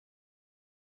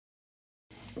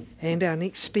And our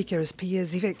next speaker is Pierre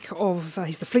Zivec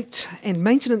he's the Fleet and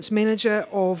Maintenance Manager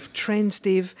of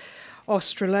Transdev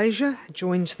Australasia.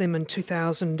 Joined them in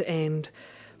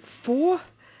 2004.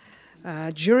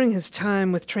 During his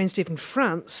time with Transdev in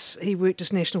France, he worked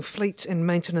as National Fleet and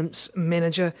Maintenance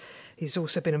Manager. He's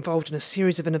also been involved in a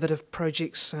series of innovative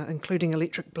projects, including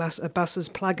electric buses,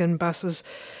 plug-in buses,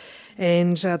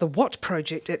 and the Watt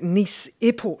project at Nice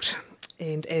Airport.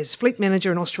 And as Fleet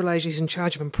Manager in Australasia, he's in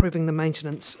charge of improving the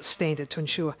maintenance standard to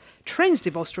ensure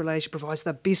Transdev Australasia provides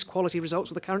the best quality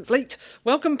results with the current fleet.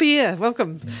 Welcome, Pierre.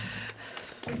 Welcome.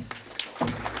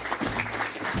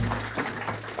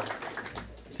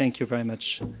 Thank you very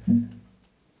much.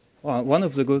 Well, one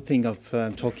of the good things of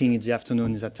talking in the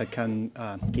afternoon is that I can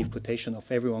give quotation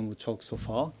of everyone who talked so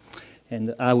far.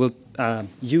 And I will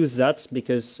use that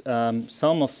because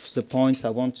some of the points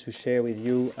I want to share with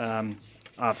you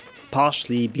have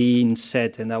partially been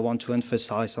said, and I want to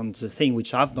emphasize on the thing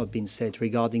which have not been said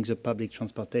regarding the public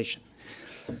transportation.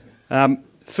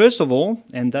 First of all,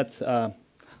 and that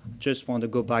just want to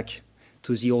go back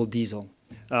to the old diesel.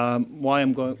 Why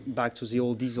I'm going back to the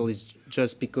old diesel is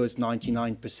just because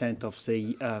 99% of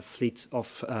the fleet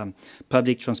of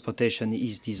public transportation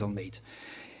is diesel made.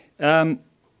 And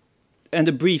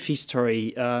a brief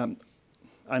history, I'm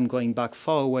going back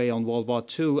far away on World War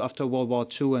II. After World War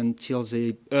II until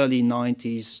the early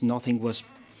 90s, nothing was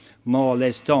more or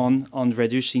less done on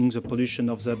reducing the pollution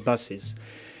of the buses.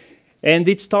 And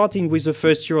it's starting with the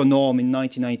first Euro norm in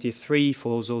 1993,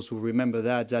 for those who remember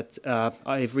that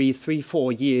every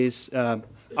 3-4 years, I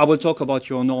will talk about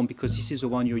Euro norm because this is the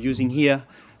one you're using here.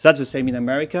 That's the same in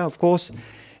America, of course,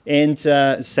 and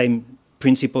same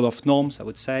principle of norms, I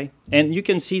would say. And you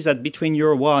can see that between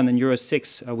Euro 1 and Euro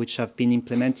 6, which have been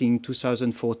implemented in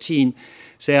 2014,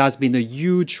 there has been a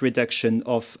huge reduction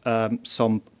of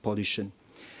some pollution.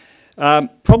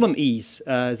 Problem is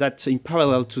that in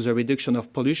parallel to the reduction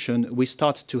of pollution, we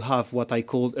start to have what I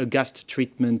call a gas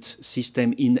treatment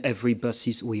system in every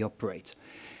buses we operate.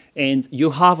 And you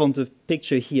have on the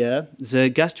picture here the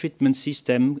gas treatment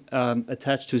system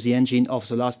attached to the engine of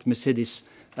the last Mercedes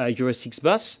Euro 6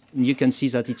 bus. And you can see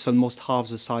that it's almost half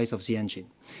the size of the engine.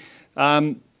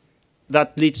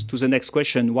 That leads to the next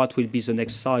question: what will be the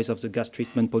next size of the gas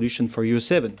treatment pollution for Euro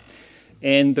 7?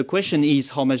 And the question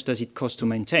is, how much does it cost to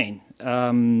maintain?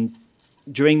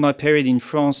 During my period in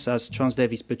France, as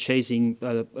Transdev is purchasing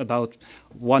about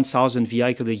 1,000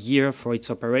 vehicles a year for its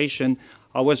operation,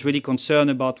 I was really concerned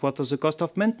about what was the cost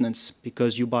of maintenance,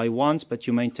 because you buy once, but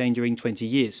you maintain during 20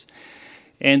 years.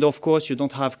 And of course, you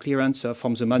don't have clear answer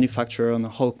from the manufacturer on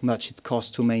how much it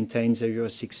costs to maintain the Euro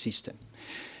 6 system.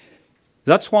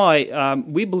 That's why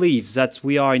we believe that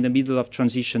we are in the middle of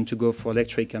transition to go for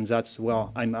electric, and that's,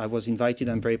 well, I was invited,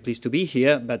 I'm very pleased to be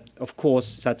here, but of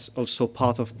course that's also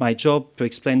part of my job to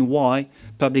explain why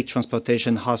public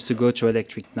transportation has to go to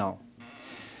electric now.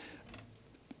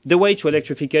 The way to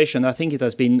electrification, I think it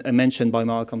has been mentioned by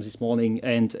Malcolm this morning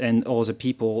and other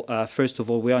people. First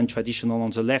of all, we are in traditional on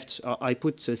the left. I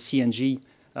put CNG,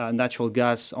 natural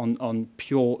gas, on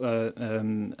pure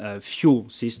fuel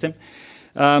system.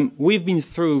 We've been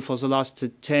through, for the last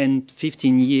 10,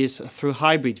 15 years, through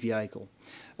hybrid vehicle.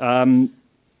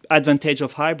 Advantage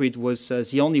of hybrid was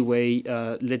the only way,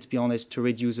 let's be honest, to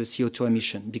reduce the CO2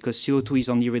 emission, because CO2 is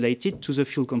only related to the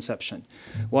fuel consumption.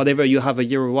 Whatever you have a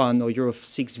Euro 1 or Euro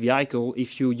 6 vehicle,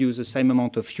 if you use the same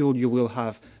amount of fuel, you will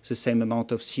have the same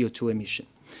amount of CO2 emission.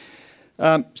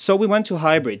 So we went to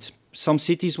hybrid. Some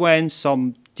cities went,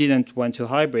 some didn't went to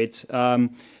hybrid.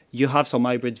 You have some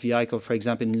hybrid vehicle, for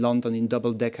example, in London in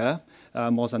double-decker,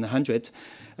 more than 100.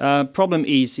 Problem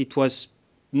is it was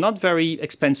not very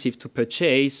expensive to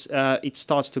purchase. It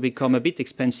starts to become a bit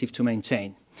expensive to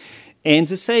maintain. And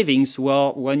the savings,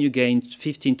 well, when you gain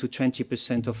 15 to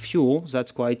 20% of fuel,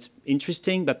 that's quite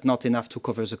interesting, but not enough to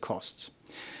cover the costs.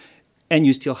 And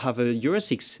you still have a Euro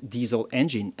 6 diesel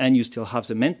engine, and you still have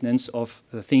the maintenance of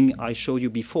the thing I showed you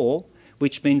before,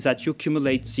 which means that you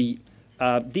accumulate the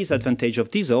disadvantage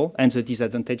of diesel and the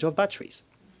disadvantage of batteries.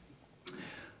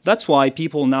 That's why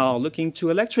people now are looking to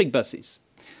electric buses.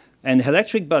 And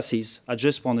electric buses, I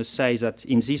just want to say that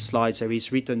in these slides there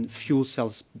is written fuel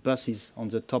cell buses on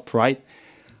the top right,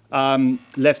 on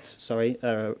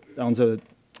the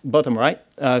bottom right.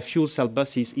 Fuel cell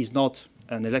buses is not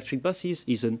an electric buses,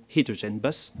 is an hydrogen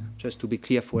bus, just to be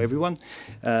clear for everyone.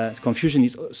 Confusion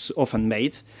is often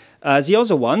made. The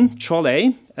other one,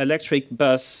 trolley, electric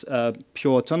bus,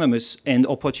 pure autonomous, and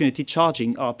opportunity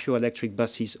charging are pure electric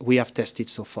buses we have tested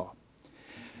so far.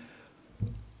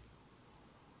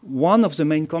 One of the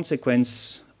main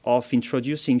consequences of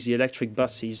introducing the electric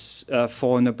buses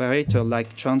for an operator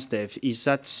like Transdev is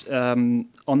that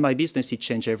on my business it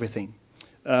changed everything.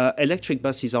 Electric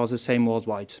buses are the same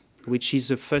worldwide, which is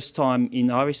the first time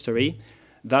in our history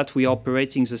that we are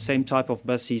operating the same type of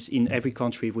buses in every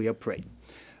country we operate.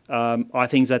 I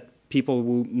think that people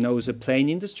who know the plane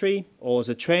industry or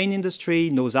the train industry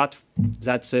know that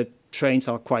the trains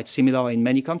are quite similar in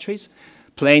many countries.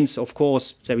 Planes, of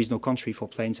course, there is no country for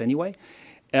planes anyway.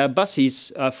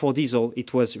 Buses, for diesel,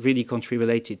 it was really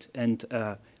country-related. And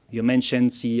you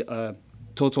mentioned the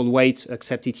total weight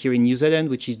accepted here in New Zealand,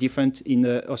 which is different in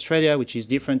Australia, which is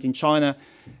different in China,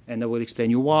 and I will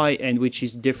explain you why, and which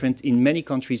is different in many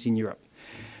countries in Europe.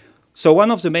 So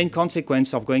one of the main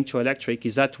consequences of going to electric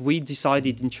is that we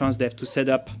decided in Transdev to set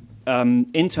up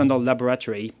internal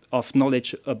laboratory of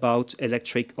knowledge about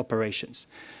electric operations.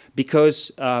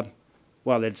 Because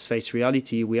well, let's face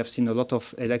reality, we have seen a lot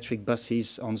of electric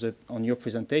buses on your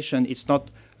presentation. It's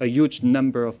not a huge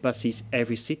number of buses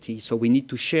every city, so we need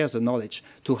to share the knowledge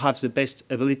to have the best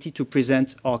ability to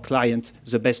present our client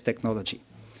the best technology.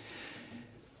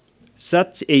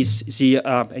 That is the,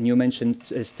 and you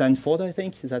mentioned Stanford, I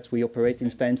think, that we operate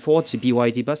in Stanford, the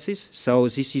BYD buses. So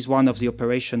this is one of the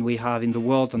operations we have in the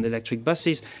world on electric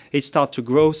buses. It starts to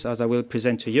grow, as I will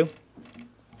present to you.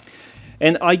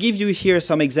 And I give you here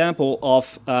some example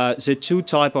of the two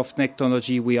types of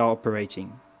technology we are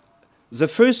operating. The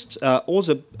first, all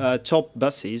the top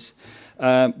buses,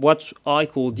 what I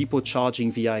call depot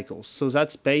charging vehicles. So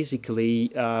that's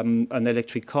basically an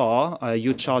electric car.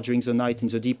 You charge during the night in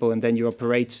the depot and then you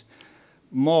operate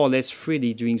more or less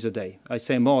freely during the day. I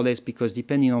say more or less because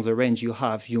depending on the range you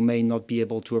have, you may not be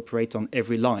able to operate on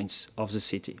every lines of the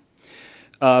city.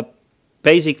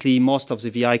 Basically, most of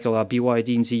the vehicles are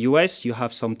BYD in the US. You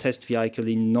have some test vehicle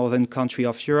in northern country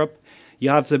of Europe. You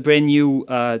have the brand new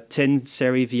 10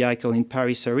 series vehicle in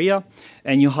Paris area.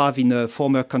 And you have in a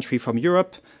former country from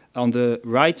Europe on the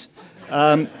right.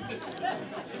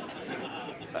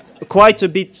 Quite a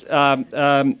bit,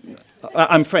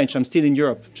 I'm French, I'm still in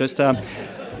Europe. Just on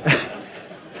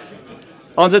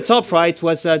the top right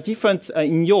was different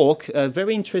in York, a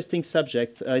very interesting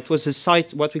subject. It was a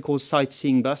what we call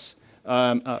sightseeing bus.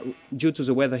 Due to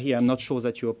the weather here, I'm not sure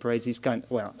that you operate this kind.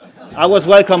 Well, I was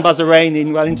welcomed by the rain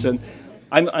in Wellington.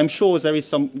 I'm sure there is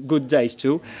some good days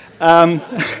too. But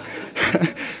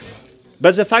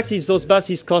the fact is those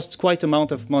buses cost quite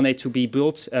amount of money to be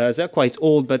built. They're quite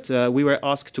old, but we were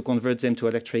asked to convert them to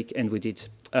electric, and we did.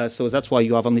 So that's why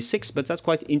you have only 6, but that's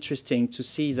quite interesting to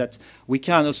see that we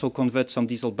can also convert some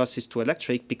diesel buses to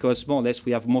electric because more or less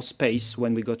we have more space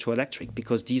when we go to electric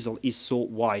because diesel is so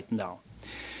wide now.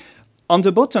 On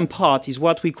the bottom part is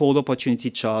what we call opportunity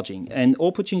charging. And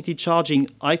opportunity charging,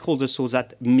 I call this so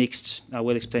that mixed. I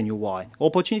will explain you why.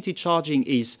 Opportunity charging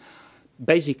is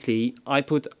basically I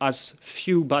put as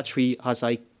few battery as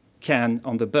I can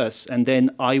on the bus, and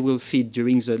then I will feed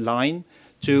during the line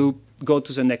to go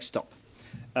to the next stop.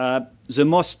 The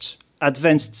most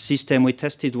advanced system we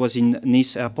tested was in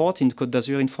Nice Airport in Côte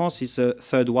d'Azur in France. It's the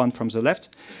third one from the left.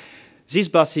 These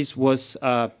buses was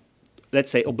let's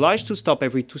say, obliged to stop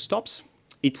every 2 stops.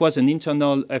 It was an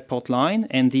internal airport line,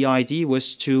 and the idea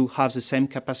was to have the same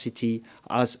capacity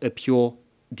as a pure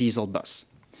diesel bus.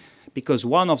 Because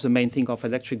one of the main things of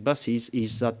electric buses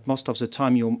is that most of the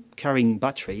time you're carrying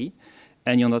battery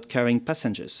and you're not carrying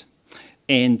passengers.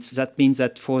 And that means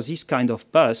that for this kind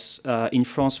of bus, in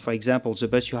France, for example, the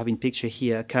bus you have in picture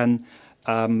here can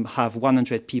have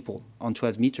 100 people on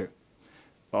 12 meters.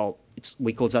 Well,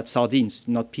 we call that sardines,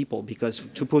 not people, because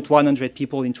to put 100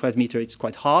 people in 12 meters, it's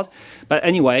quite hard. But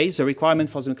anyway, the requirement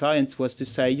for the client was to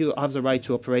say, you have the right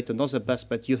to operate another bus,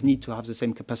 but you need to have the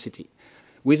same capacity.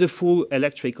 With a full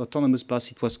electric autonomous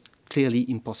bus, it was clearly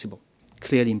impossible.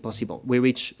 Clearly impossible. We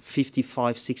reached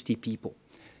 55, 60 people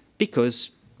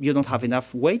because you don't have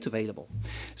enough weight available.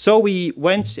 So we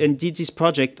went and did this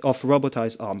project of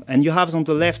robotized arm. And you have on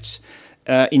the left,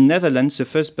 in Netherlands, the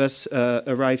first bus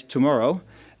arrived tomorrow.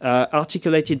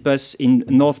 Articulated bus in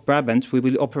North Brabant. We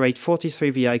will operate 43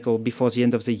 vehicles before the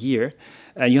end of the year.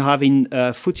 And you have in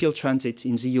Foothill Transit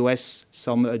in the US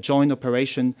some joint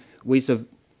operation with a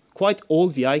quite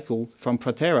old vehicle from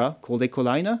Proterra called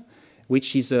Ecoliner,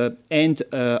 which is end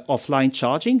offline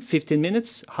charging, 15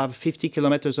 minutes, have 50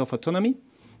 kilometers of autonomy.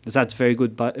 That's a very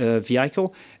good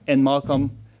vehicle. And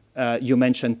Malcolm, you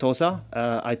mentioned TOSA.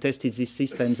 I tested this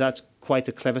system. That's quite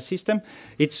a clever system.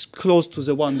 It's close to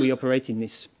the one we operate in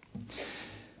Nice.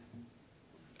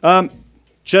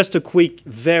 Just a quick,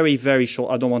 very, very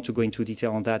short, I don't want to go into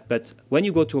detail on that, but when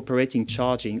you go to operating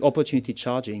charging, opportunity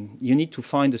charging, you need to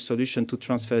find a solution to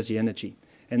transfer the energy.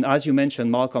 And as you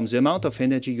mentioned, Malcolm, the amount of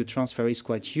energy you transfer is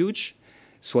quite huge,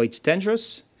 so it's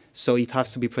dangerous, so it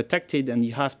has to be protected, and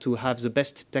you have to have the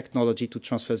best technology to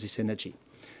transfer this energy.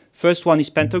 First one is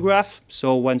pantograph.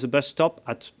 So when the bus stops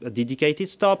at a dedicated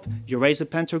stop, you raise a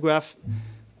pantograph,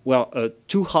 well,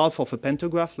 two halves of a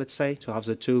pantograph, let's say, to have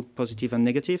the two positive and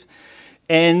negative,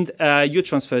 and you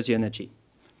transfer the energy.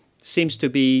 Seems to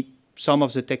be some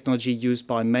of the technology used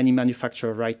by many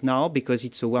manufacturers right now because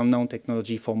it's a well-known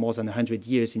technology for more than 100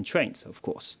 years in trains, of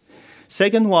course.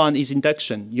 Second one is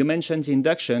induction. You mentioned the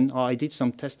induction. I did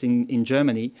some testing in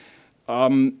Germany.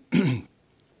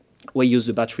 We used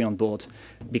the battery on board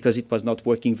because it was not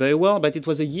working very well, but it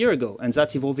was a year ago, and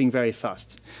that's evolving very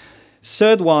fast.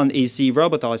 Third one is the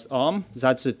robotized arm.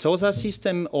 That's the TOSA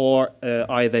system or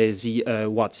either the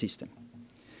Watt system.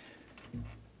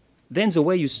 Then the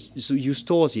way you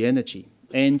store the energy.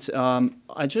 And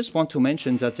I just want to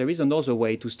mention that there is another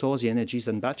way to store the energies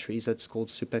than batteries that's called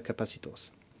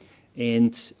supercapacitors.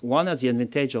 And one of the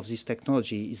advantages of this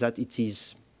technology is that it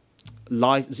is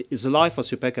the life of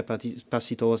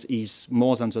supercapacitors is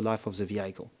more than the life of the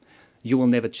vehicle. You will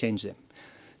never change them.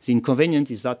 The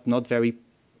inconvenience is that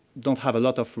don't have a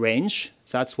lot of range.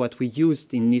 That's what we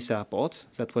used in Nice Airport.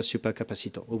 That was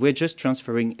supercapacitor. We're just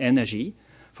transferring energy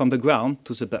from the ground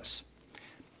to the bus.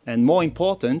 And more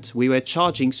important, we were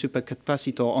charging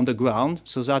supercapacitor on the ground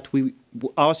so that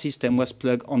our system was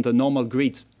plugged on the normal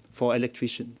grid for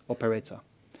electrician operator.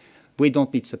 We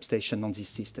don't need substation on this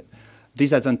system.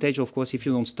 Disadvantage, of course, if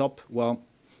you don't stop, well,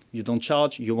 you don't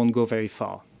charge, you won't go very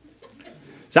far.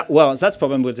 That's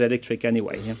problem with the electric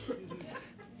anyway. Yeah?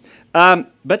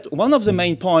 But one of the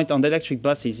main points on the electric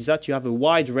buses is that you have a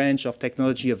wide range of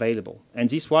technology available. And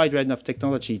this wide range of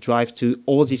technology drives to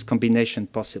all these combinations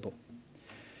possible.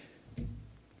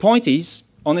 Point is,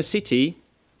 on a city,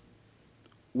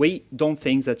 we don't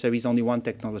think that there is only one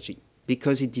technology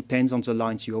because it depends on the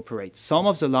lines you operate. Some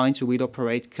of the lines you will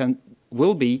operate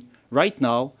will be, right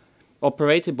now,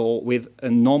 operatable with a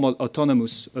normal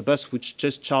autonomous bus which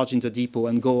just charge in the depot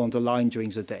and go on the line during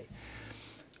the day.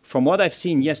 From what I've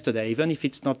seen yesterday, even if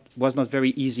it was not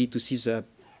very easy to see the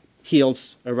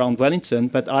hills around Wellington,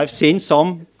 but I've seen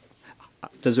some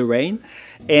after the rain,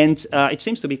 and it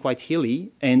seems to be quite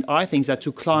hilly, and I think that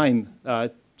to climb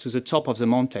to the top of the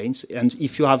mountains, and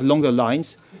if you have longer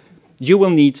lines, you will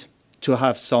need to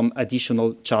have some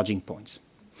additional charging points.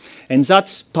 And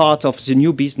that's part of the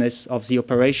new business of the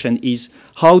operation is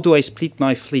how do I split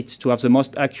my fleet to have the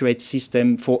most accurate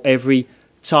system for every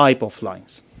type of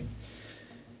lines.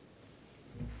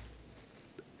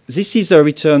 This is a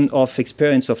return of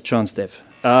experience of Transdev.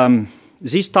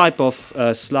 This type of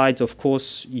slides, of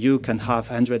course, you can have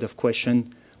hundreds of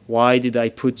questions. Why did I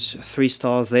put 3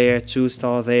 stars there, 2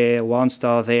 stars there, 1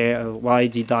 star there? Why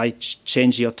did I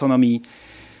change the autonomy?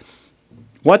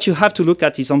 What you have to look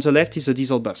at is on the left is a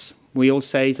diesel bus. We all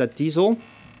say that diesel,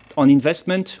 on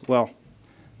investment, well,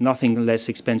 nothing less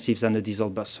expensive than a diesel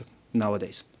bus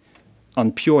nowadays,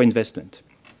 on pure investment.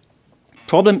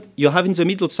 Problem, you have in the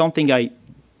middle something I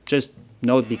just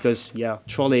note because, yeah,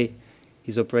 trolley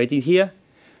is operated here.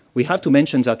 We have to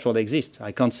mention that trolley exists.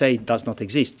 I can't say it does not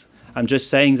exist. I'm just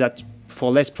saying that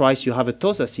for less price, you have a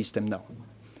TOSA system now,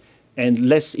 and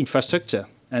less infrastructure,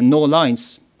 and no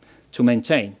lines to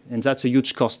maintain, and that's a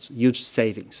huge cost, huge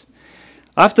savings.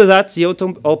 After that, the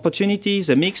opportunities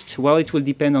are mixed. Well, it will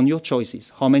depend on your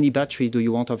choices. How many batteries do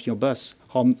you want of your bus?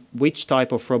 Which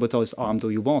type of robotized arm do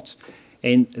you want?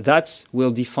 And that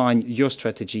will define your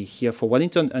strategy here for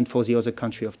Wellington and for the other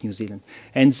country of New Zealand.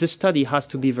 And the study has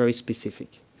to be very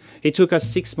specific. It took us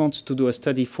 6 months to do a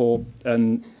study for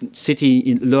a city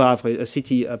in Le Havre,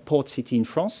 a port city in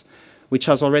France, which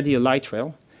has already a light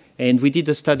rail. And we did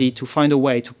a study to find a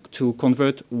way to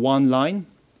convert one line,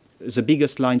 the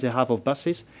biggest line they have of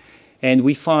buses. And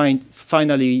we are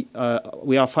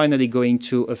finally going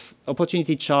to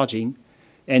opportunity charging,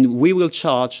 and we will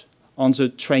charge on the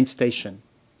train station,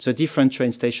 the different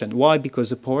train station. Why? Because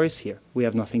the poor is here. We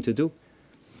have nothing to do.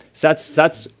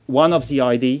 That's one of the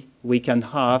ideas we can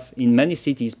have in many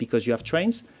cities because you have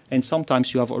trains, and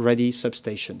sometimes you have already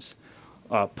substations.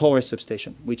 Power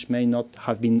substation, which may not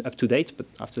have been up to date, but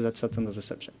after that's another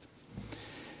subject.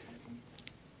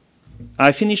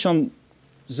 I finish on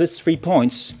these 3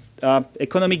 points.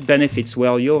 Economic benefits,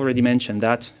 well, you already mentioned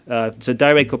that. The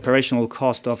direct operational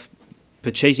cost of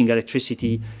purchasing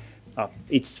electricity,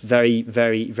 it's very,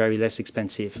 very, very less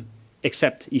expensive,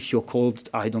 except if you're called,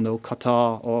 I don't know,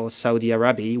 Qatar or Saudi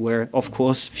Arabia, where, of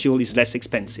course, fuel is less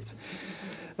expensive.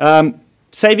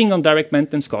 Saving on direct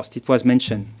maintenance cost, it was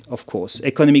mentioned, of course.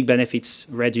 Economic benefits,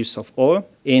 reduce of oil,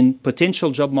 and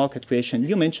potential job market creation.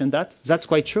 You mentioned that. That's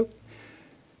quite true.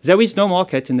 There is no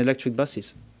market in electric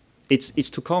buses. It's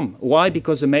to come. Why?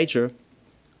 Because the major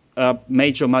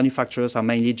manufacturers are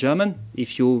mainly German.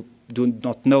 If you do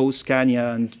not know,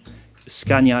 Scania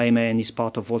MAN is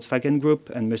part of Volkswagen Group,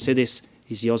 and Mercedes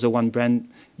is the other one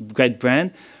great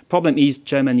brand. Problem is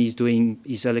Germany is doing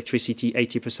its electricity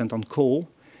 80% on coal,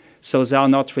 so they are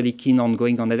not really keen on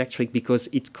going on electric because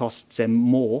it costs them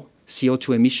more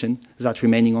CO2 emission than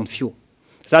remaining on fuel.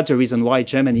 That's the reason why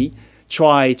Germany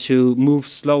try to move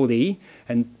slowly,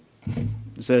 and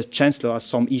the Chancellor has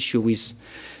some issue with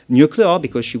nuclear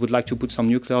because she would like to put some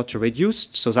nuclear to reduce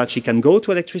so that she can go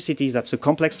to electricity. That's a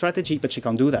complex strategy, but she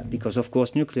can't do that because, of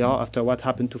course, nuclear, after what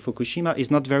happened to Fukushima, is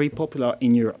not very popular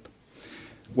in Europe,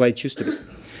 where it used to be.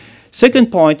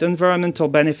 Second point, environmental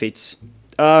benefits.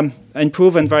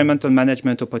 Improve environmental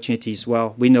management opportunities.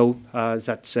 Well, we know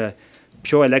that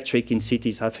pure electric in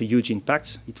cities have a huge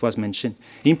impact. It was mentioned.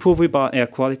 Improve urban air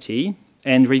quality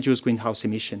and reduce greenhouse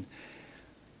emission.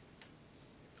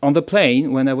 On the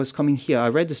plane, when I was coming here, I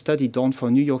read a study done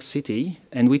for New York City,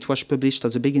 and which was published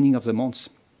at the beginning of the month.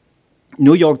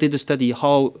 New York did a study,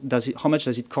 how much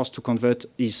does it cost to convert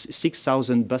its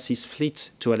 6,000 buses fleet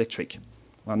to electric?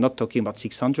 We're not talking about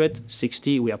 600,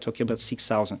 60, we are talking about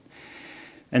 6,000.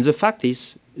 And the fact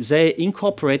is, they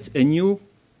incorporate a new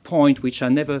point which I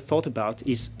never thought about,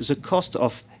 is the cost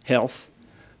of health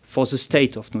for the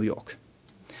state of New York.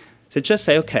 They just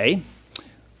say, okay,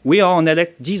 we are on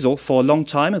diesel for a long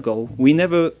time ago. We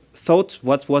never thought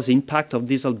what was the impact of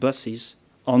diesel buses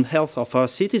on health of our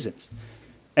citizens.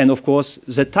 And of course,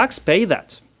 the tax pay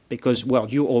that because, well,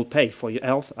 you all pay for your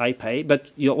health, I pay,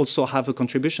 but you also have a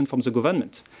contribution from the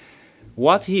government.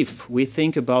 What if we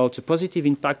think about a positive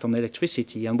impact on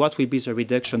electricity and what will be the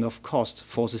reduction of cost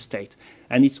for the state?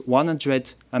 And it's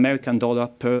 $100 American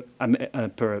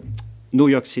per New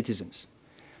York citizens.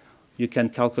 You can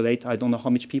calculate, I don't know how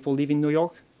much people live in New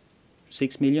York,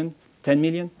 6 million, 10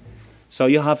 million. So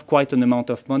you have quite an amount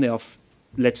of money of,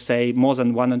 let's say, more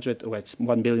than 1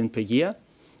 billion per year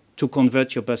to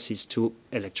convert your buses to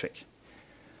electric.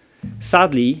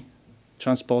 Sadly,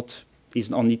 transport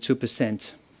is only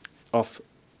 2% of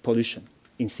pollution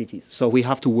in cities. So we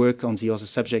have to work on the other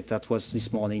subject that was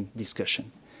this morning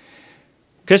discussion.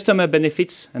 Customer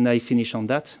benefits, and I finish on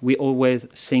that. We always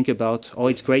think about, oh,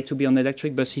 it's great to be on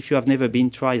electric, but if you have never been,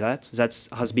 try that. That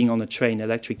has been on a train,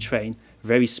 electric train,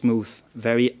 very smooth,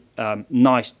 very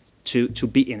nice to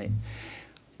be in it.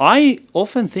 I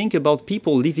often think about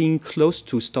people living close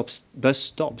to bus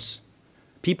stops,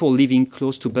 people living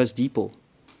close to bus depot.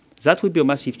 That would be a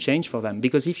massive change for them,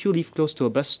 because if you live close to a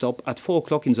bus stop at 4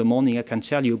 o'clock in the morning, I can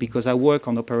tell you, because I work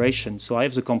on operations, so I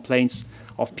have the complaints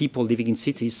of people living in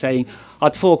cities saying,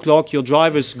 at 4 o'clock, your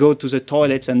drivers go to the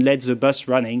toilets and let the bus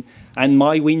running, and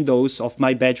my windows of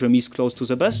my bedroom is close to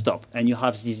the bus stop, and you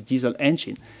have this diesel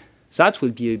engine. That will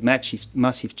be a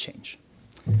massive change.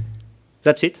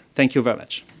 That's it. Thank you very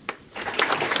much.